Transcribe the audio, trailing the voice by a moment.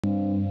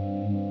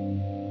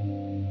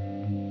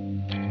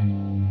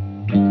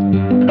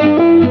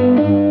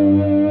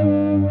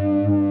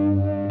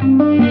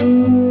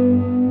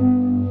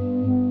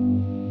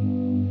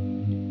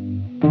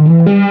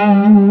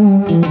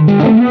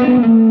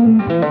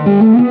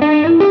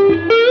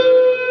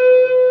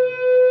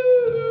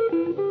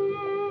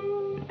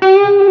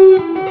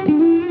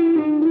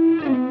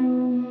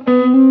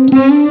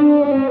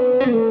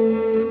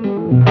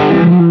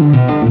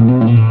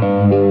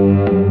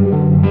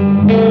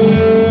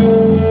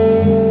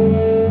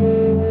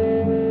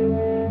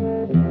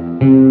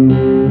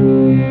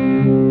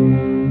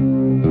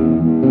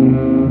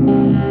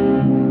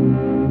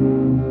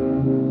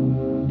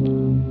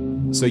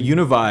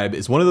Univibe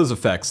is one of those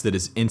effects that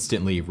is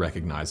instantly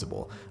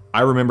recognizable.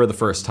 I remember the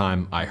first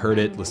time I heard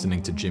it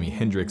listening to Jimi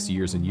Hendrix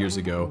years and years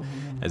ago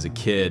as a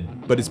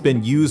kid, but it's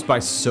been used by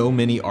so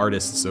many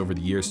artists over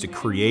the years to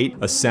create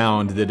a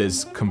sound that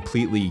is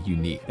completely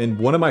unique. And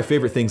one of my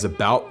favorite things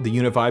about the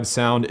Univibe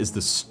sound is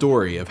the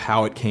story of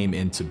how it came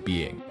into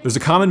being. There's a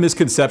common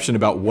misconception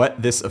about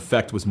what this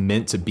effect was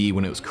meant to be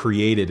when it was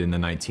created in the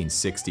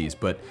 1960s,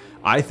 but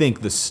I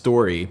think the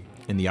story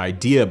and the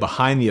idea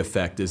behind the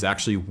effect is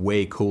actually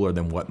way cooler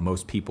than what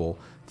most people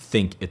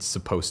think it's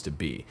supposed to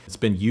be. It's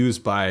been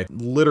used by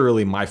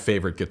literally my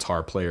favorite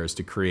guitar players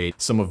to create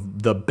some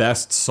of the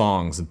best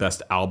songs and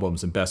best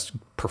albums and best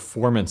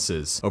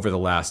performances over the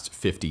last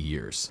 50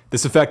 years.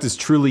 This effect is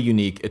truly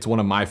unique. It's one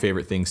of my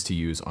favorite things to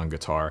use on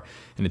guitar.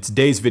 And in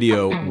today's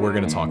video, we're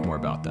gonna talk more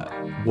about that.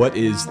 What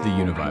is the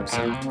Univibe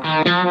sound?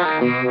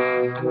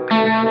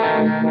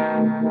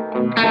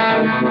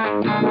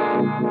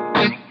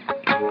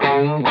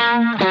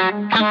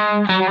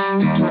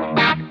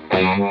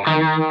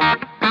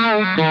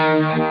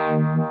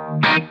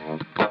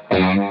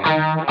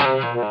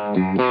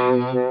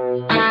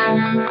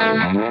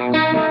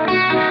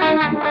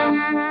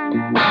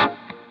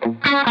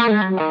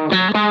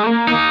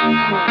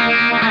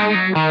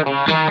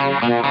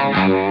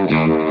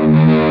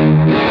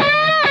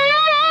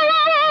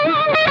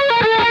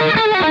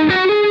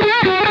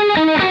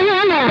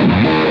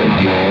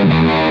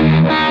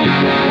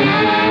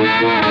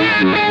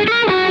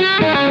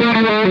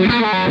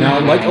 Now,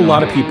 like a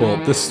lot of people,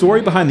 the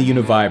story behind the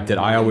Univibe that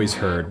I always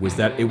heard was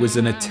that it was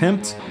an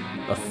attempt,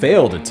 a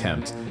failed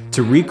attempt,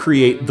 to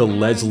recreate the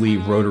Leslie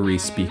rotary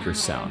speaker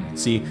sound.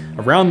 See,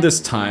 around this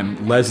time,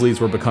 Leslies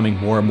were becoming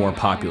more and more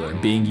popular,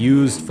 being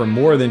used for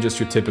more than just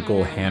your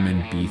typical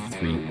Hammond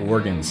B3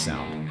 organ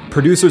sound.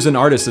 Producers and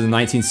artists in the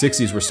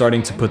 1960s were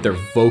starting to put their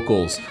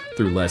vocals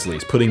through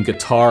Leslies, putting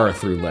guitar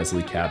through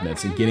Leslie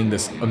cabinets, and getting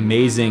this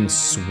amazing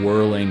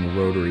swirling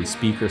rotary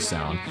speaker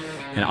sound.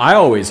 And I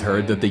always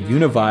heard that the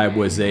Univibe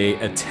was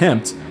an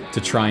attempt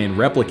to try and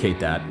replicate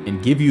that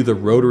and give you the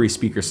rotary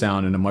speaker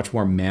sound in a much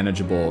more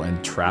manageable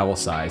and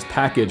travel-sized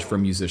package for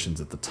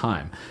musicians at the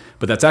time.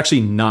 But that's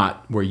actually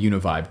not where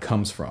Univibe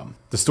comes from.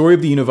 The story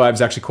of the Univibe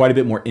is actually quite a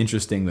bit more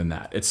interesting than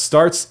that. It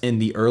starts in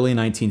the early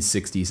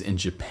 1960s in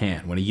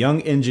Japan, when a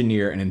young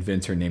engineer and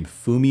inventor named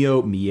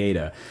Fumio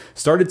Maeda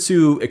started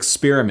to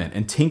experiment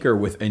and tinker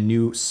with a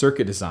new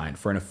circuit design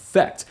for an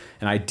effect,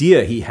 an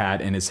idea he had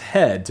in his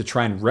head to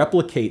try and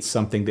replicate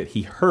something that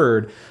he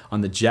heard on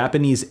the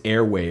Japanese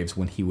airwaves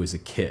when he was a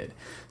kid.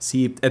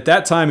 See, at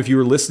that time, if you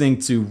were listening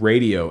to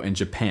radio in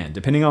Japan,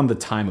 depending on the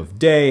time of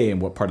day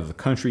and what part of the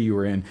country you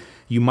were in,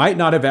 you might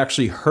not have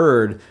actually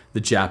heard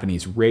the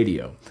Japanese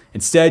radio.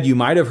 Instead, you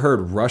might have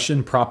heard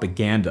Russian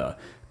propaganda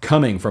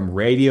coming from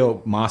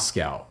Radio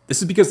Moscow.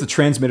 This is because the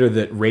transmitter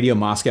that Radio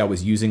Moscow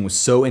was using was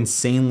so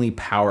insanely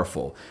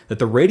powerful that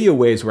the radio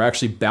waves were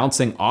actually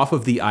bouncing off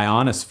of the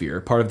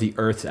ionosphere, part of the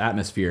Earth's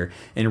atmosphere,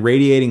 and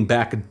radiating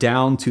back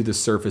down to the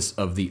surface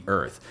of the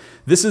Earth.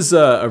 This is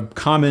a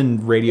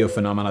common radio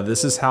phenomena.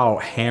 This is how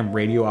ham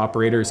radio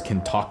operators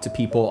can talk to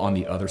people on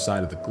the other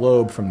side of the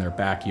globe from their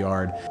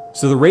backyard.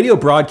 So the radio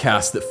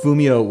broadcast that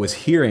Fumio was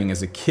hearing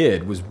as a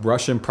kid was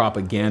Russian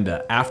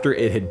propaganda after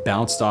it had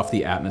bounced off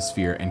the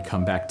atmosphere and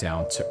come back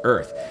down to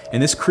Earth.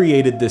 And this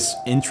created this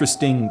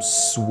interesting,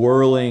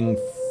 swirling,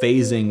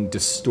 phasing,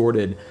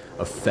 distorted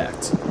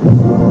effect.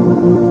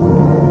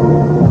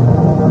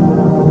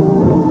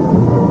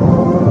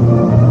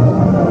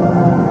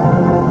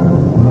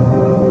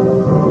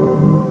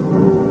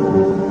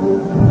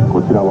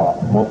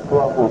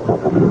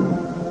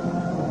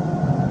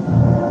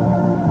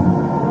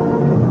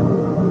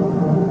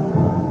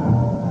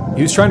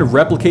 He was trying to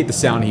replicate the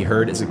sound he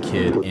heard as a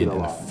kid in an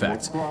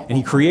effect. And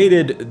he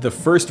created the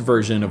first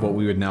version of what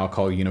we would now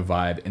call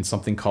Univibe in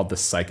something called the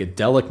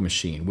psychedelic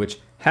machine, which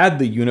had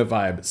the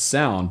Univibe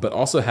sound, but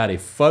also had a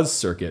fuzz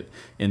circuit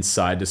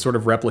inside to sort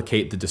of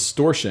replicate the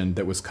distortion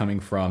that was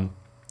coming from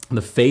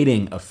the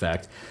fading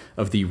effect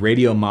of the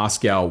Radio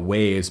Moscow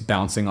waves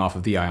bouncing off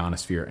of the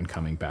ionosphere and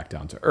coming back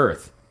down to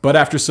Earth. But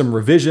after some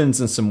revisions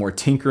and some more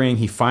tinkering,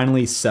 he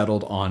finally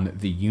settled on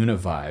the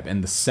Univibe,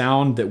 and the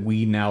sound that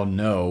we now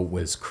know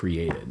was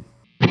created.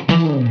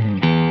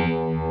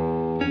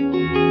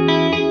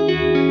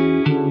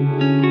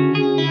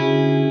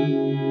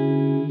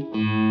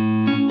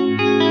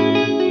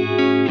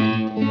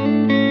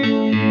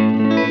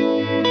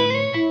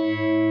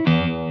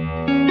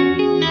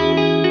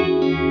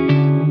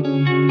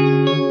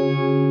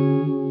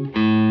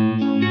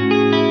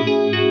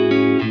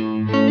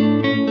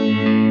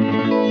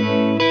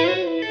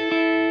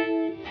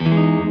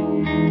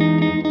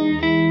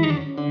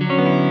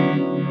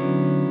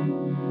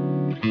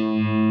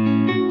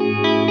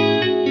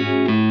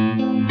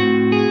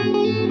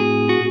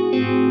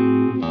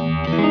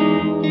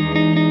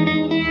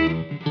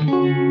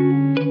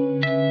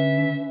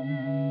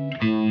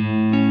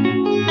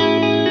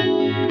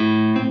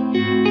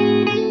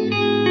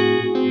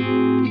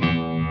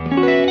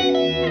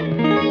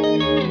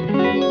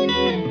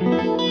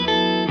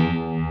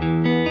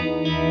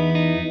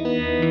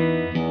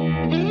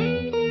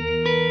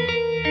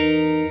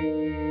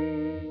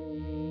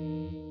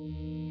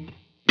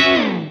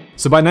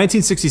 So by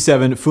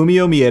 1967,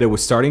 Fumio Maeda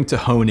was starting to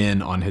hone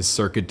in on his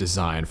circuit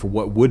design for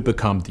what would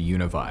become the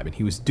Uni-Vibe, and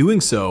he was doing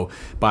so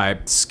by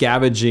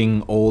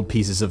scavenging old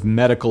pieces of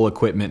medical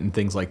equipment and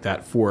things like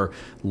that for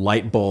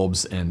light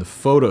bulbs and the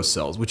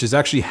photocells, which is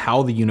actually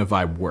how the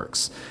Uni-Vibe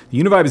works. The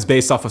Uni-Vibe is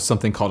based off of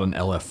something called an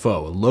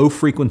LFO, a low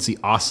frequency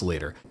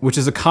oscillator, which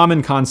is a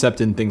common concept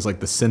in things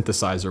like the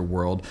synthesizer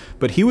world,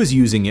 but he was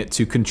using it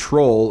to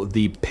control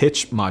the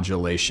pitch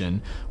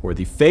modulation or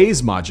the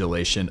phase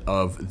modulation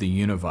of the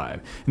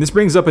Uni-Vibe. And this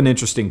brings up an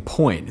interesting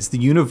point. Is the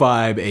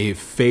Univibe a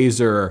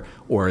phaser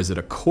or is it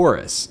a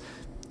chorus?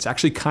 It's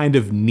actually kind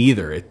of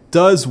neither. It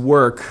does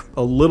work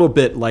a little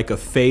bit like a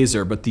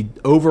phaser, but the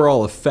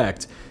overall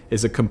effect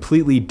is a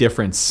completely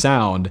different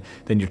sound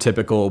than your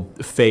typical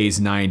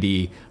Phase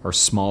 90 or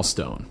Small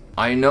Stone.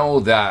 I know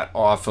that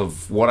off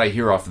of what I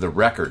hear off of the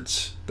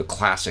records, the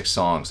classic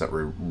songs that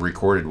were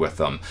recorded with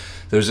them,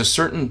 there's a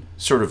certain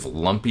sort of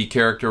lumpy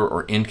character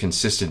or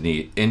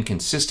inconsistency,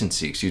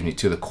 excuse me,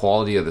 to the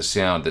quality of the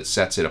sound that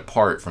sets it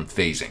apart from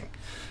phasing.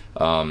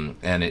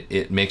 And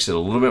it makes it a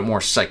little bit more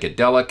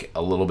psychedelic,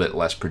 a little bit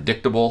less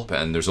predictable,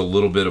 and there's a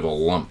little bit of a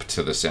lump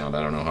to the sound.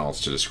 I don't know how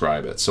else to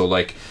describe it. So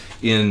like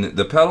in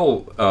the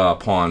pedal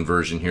pawn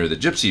version here, the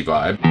Gypsy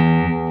Vibe,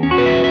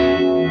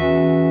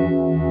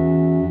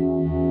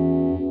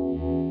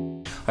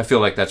 I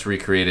feel like that's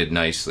recreated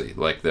nicely,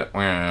 like the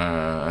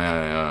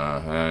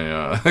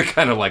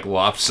kind of like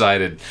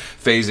lopsided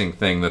phasing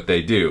thing that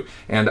they do.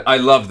 And I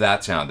love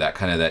that sound, that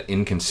kind of that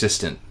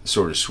inconsistent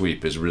sort of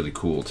sweep is really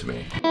cool to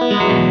me.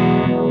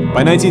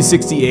 By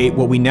 1968,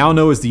 what we now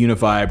know as the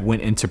Uni-Vibe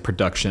went into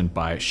production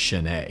by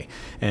Shull.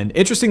 And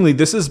interestingly,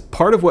 this is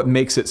part of what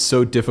makes it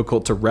so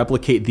difficult to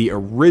replicate the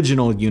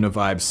original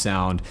Uni-Vibe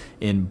sound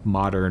in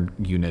modern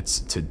units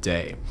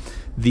today.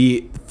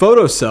 The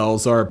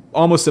photocells are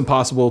almost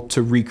impossible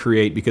to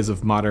recreate because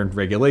of modern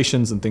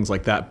regulations and things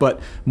like that,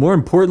 but more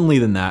importantly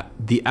than that,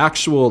 the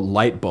actual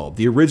light bulb,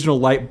 the original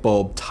light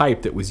bulb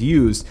type that was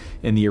used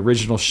in the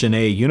original Shull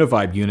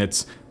Uni-Vibe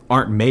units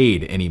aren't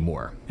made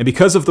anymore. And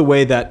because of the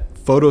way that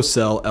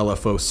photocell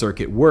LFO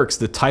circuit works,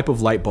 the type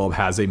of light bulb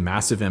has a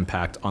massive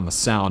impact on the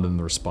sound and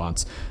the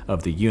response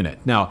of the unit.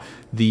 Now,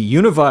 the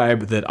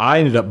Univibe that I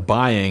ended up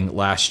buying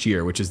last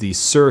year, which is the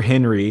Sir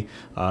Henry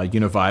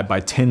Univibe by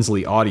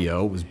Tinsley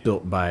Audio, was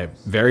built by a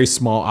very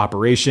small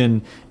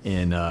operation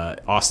in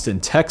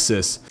Austin,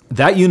 Texas.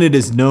 That unit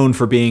is known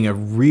for being a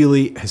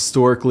really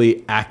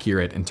historically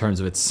accurate in terms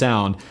of its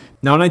sound.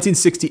 Now in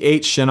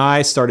 1968,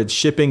 Shull started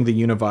shipping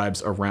the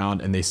Univibes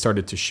around and they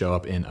started to show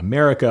up in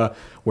America,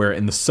 where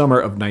in the summer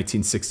of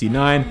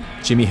 1969,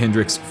 Jimi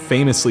Hendrix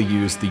famously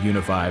used the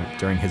Univibe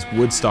during his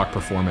Woodstock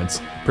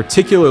performance,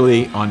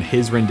 particularly on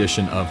his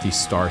rendition of the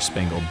Star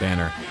Spangled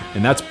Banner.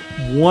 And that's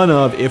one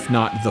of, if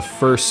not the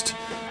first,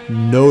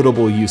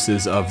 notable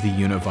uses of the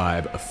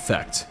Univibe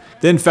effect.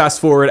 Then fast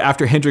forward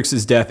after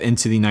Hendrix's death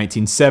into the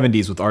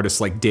 1970s with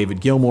artists like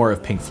David Gilmour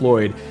of Pink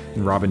Floyd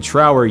and Robin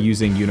Trower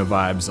using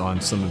Univibes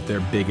on some of their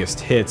biggest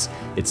hits,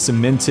 it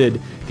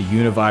cemented the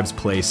Univibe's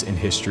place in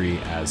history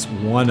as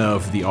one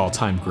of the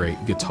all-time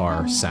great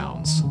guitar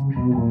sounds.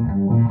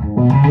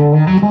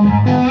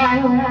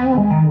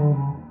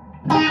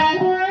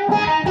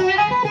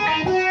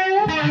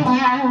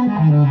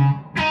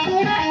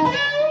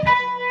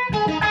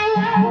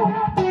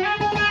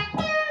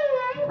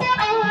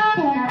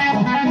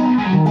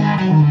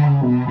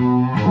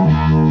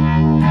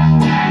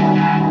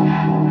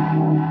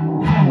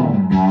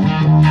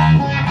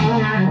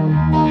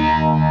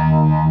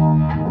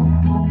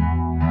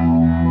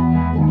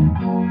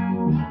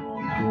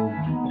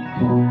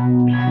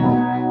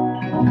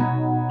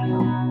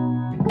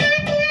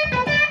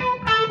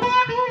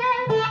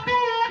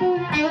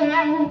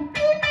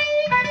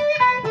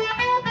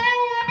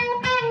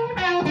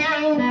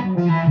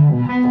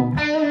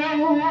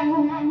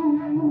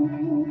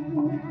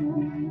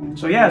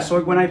 So yeah,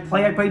 so when I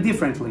play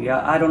differently.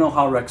 I don't know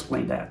how to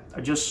explain that.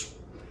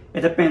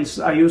 It depends.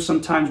 I use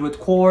sometimes with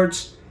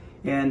chords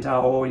and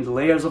or in the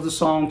layers of the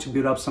song to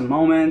build up some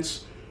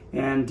moments.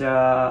 And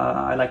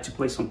I like to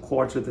play some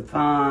chords with the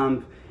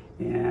thumb.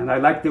 And I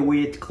like the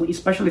way it,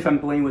 especially if I'm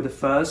playing with the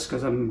fuzz,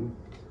 because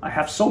I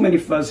have so many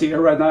fuzz here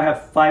right now. I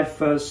have 5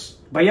 fuzz.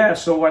 But yeah,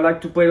 so I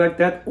like to play like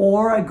that,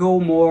 or I go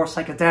more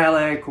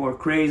psychedelic or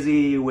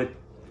crazy with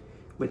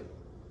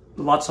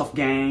lots of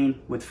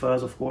gain with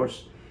fuzz, of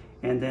course.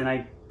 And then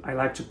I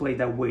like to play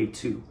that way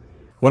too.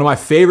 One of my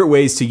favorite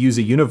ways to use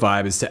a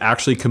Univibe is to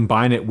actually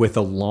combine it with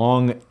a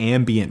long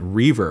ambient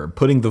reverb,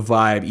 putting the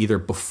vibe either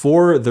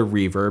before the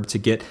reverb to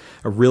get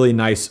a really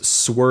nice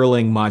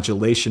swirling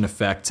modulation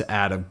effect to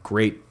add a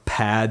great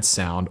pad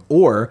sound,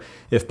 or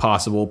if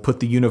possible, put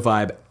the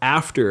Univibe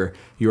after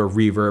your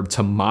reverb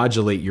to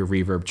modulate your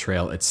reverb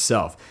trail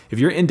itself. If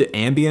you're into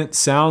ambient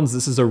sounds,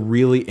 this is a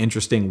really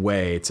interesting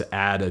way to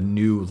add a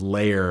new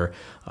layer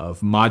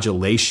of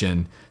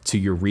modulation to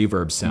your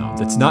reverb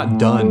sounds. It's not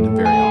done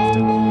very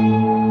often.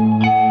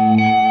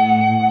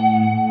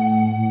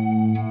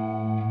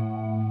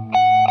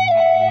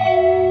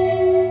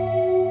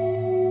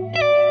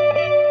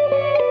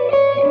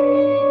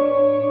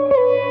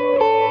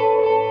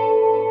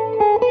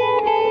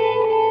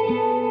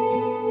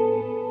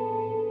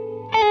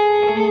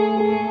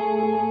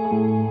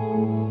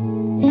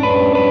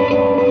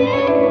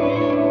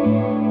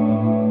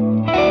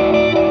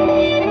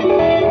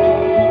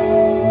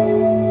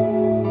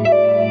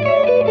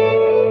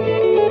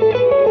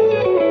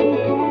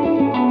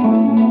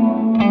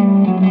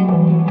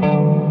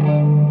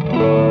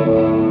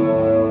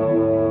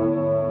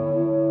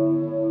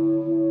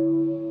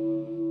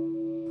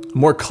 A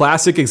more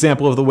classic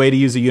example of the way to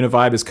use a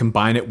Uni-Vibe is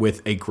combine it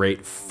with a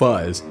great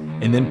fuzz,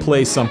 and then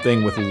play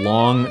something with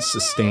long,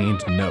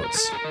 sustained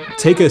notes.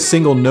 Take a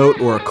single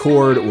note or a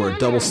chord or a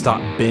double stop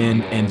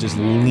bend and just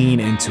lean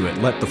into it.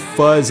 Let the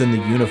fuzz and the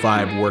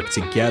Uni-Vibe work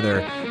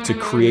together to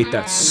create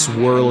that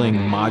swirling,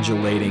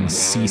 modulating,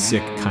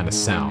 seasick kind of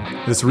sound.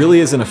 This really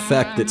is an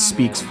effect that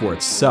speaks for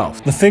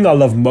itself. The thing I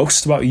love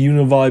most about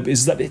Univibe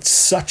is that it's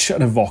such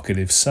an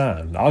evocative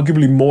sound,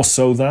 arguably more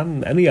so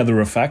than any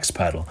other effects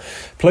pedal.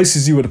 It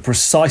places you at a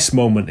precise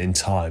moment in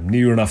time,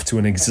 near enough to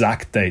an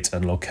exact date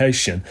and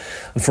location.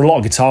 And for a lot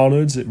of guitar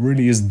nerds, it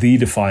really is the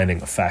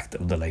defining effect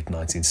of the late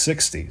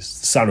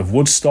 1960s. The sound of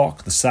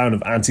Woodstock, the sound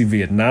of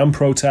anti-Vietnam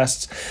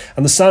protests,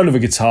 and the sound of a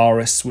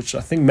guitarist, which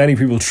I think many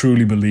people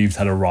truly believed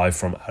had arrived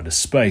from outer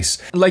space.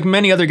 Like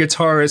many other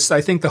guitarists,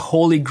 I think the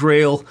holy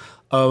grail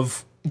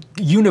of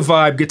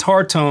Univibe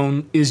guitar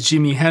tone is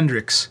Jimi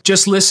Hendrix.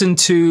 Just listen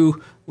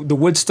to the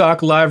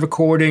Woodstock live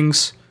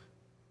recordings,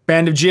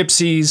 Band of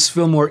Gypsies,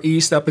 Fillmore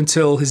East up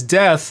until his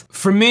death.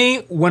 For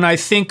me, when I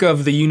think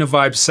of the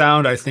Univibe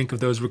sound, I think of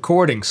those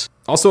recordings.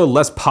 Also, a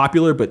less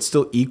popular but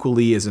still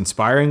equally as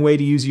inspiring way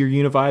to use your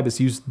Univibe is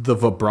use the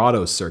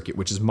vibrato circuit,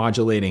 which is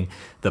modulating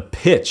the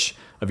pitch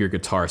of your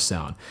guitar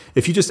sound.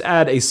 If you just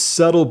add a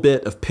subtle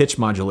bit of pitch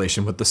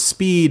modulation with the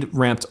speed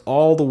ramped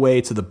all the way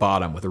to the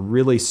bottom with a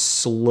really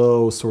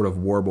slow sort of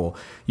warble,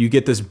 you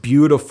get this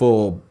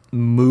beautiful,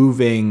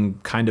 moving,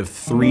 kind of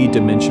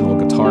three-dimensional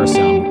guitar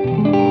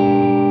sound.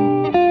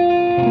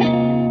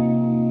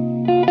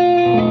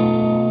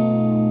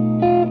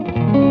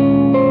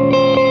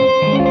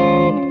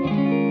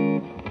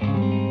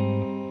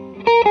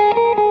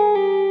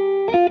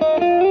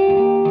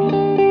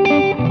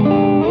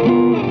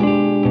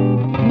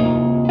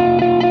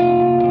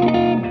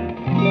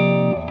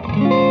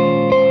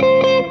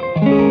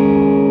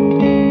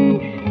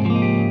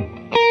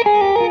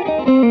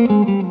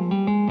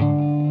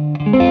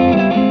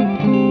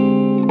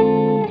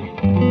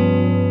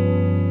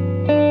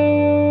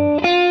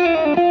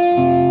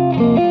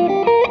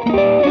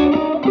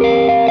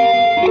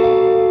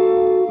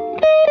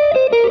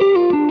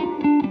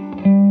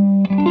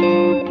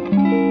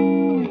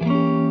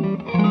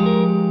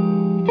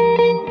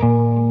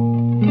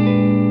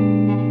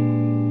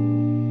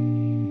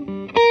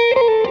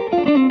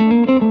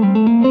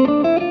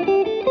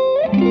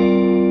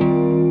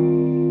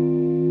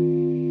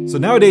 So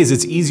nowadays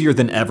it's easier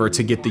than ever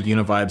to get the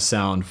Univibe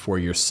sound for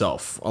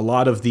yourself. A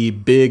lot of the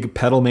big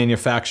pedal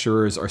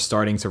manufacturers are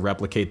starting to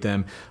replicate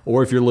them,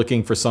 or if you're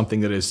looking for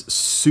something that is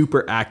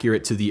super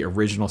accurate to the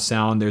original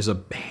sound, there's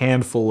a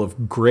handful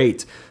of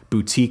great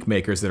boutique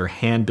makers that are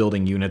hand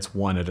building units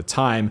one at a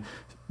time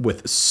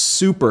with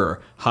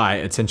super high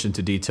attention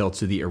to detail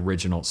to the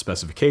original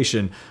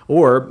specification,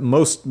 or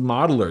most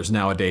modelers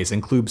nowadays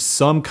include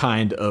some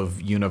kind of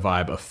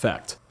Univibe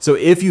effect. So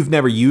if you've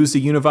never used a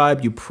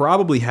Univibe, you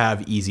probably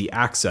have easy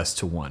access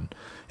to one.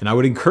 And I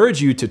would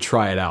encourage you to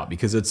try it out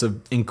because it's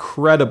an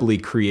incredibly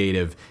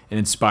creative and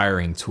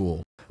inspiring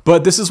tool.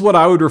 But this is what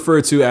I would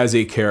refer to as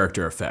a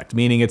character effect,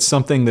 meaning it's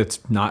something that's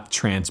not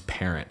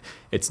transparent.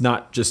 It's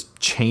not just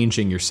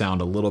changing your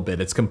sound a little bit,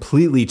 it's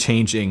completely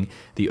changing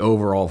the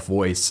overall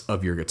voice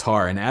of your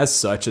guitar. And as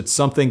such, it's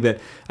something that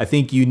I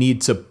think you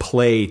need to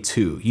play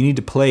to. You need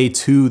to play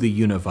to the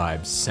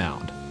Univibe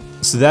sound.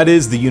 So that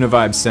is the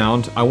Univibe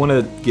sound. I want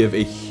to give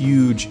a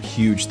huge,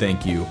 huge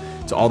thank you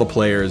to all the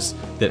players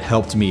that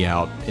helped me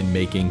out in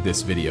making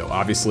this video.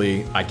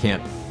 Obviously, I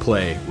can't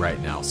play right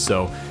now,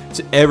 so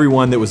to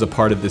everyone that was a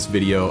part of this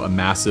video, a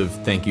massive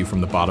thank you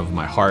from the bottom of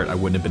my heart. I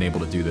wouldn't have been able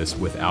to do this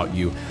without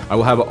you. I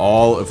will have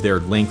all of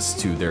their links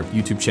to their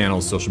YouTube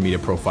channels, social media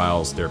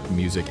profiles, their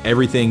music,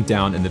 everything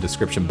down in the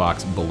description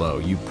box below.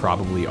 You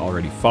probably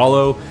already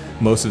follow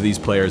most of these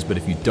players, but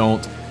if you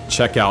don't,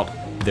 check out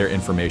their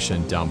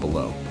information down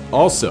below.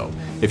 Also,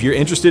 if you're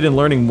interested in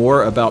learning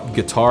more about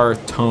guitar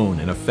tone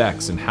and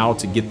effects and how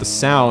to get the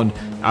sound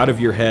out of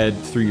your head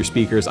through your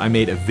speakers, I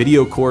made a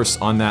video course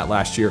on that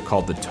last year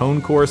called the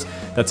Tone Course.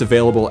 That's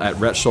available at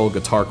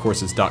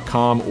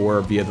rhettshullguitarcourses.com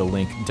or via the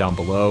link down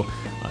below.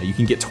 You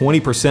can get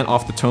 20%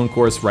 off the Tone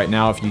Course right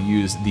now if you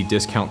use the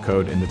discount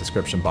code in the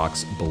description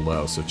box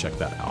below, so check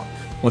that out.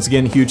 Once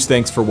again, huge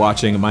thanks for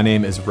watching. My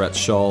name is Rhett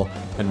Shull,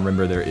 and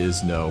remember, there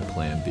is no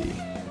plan B.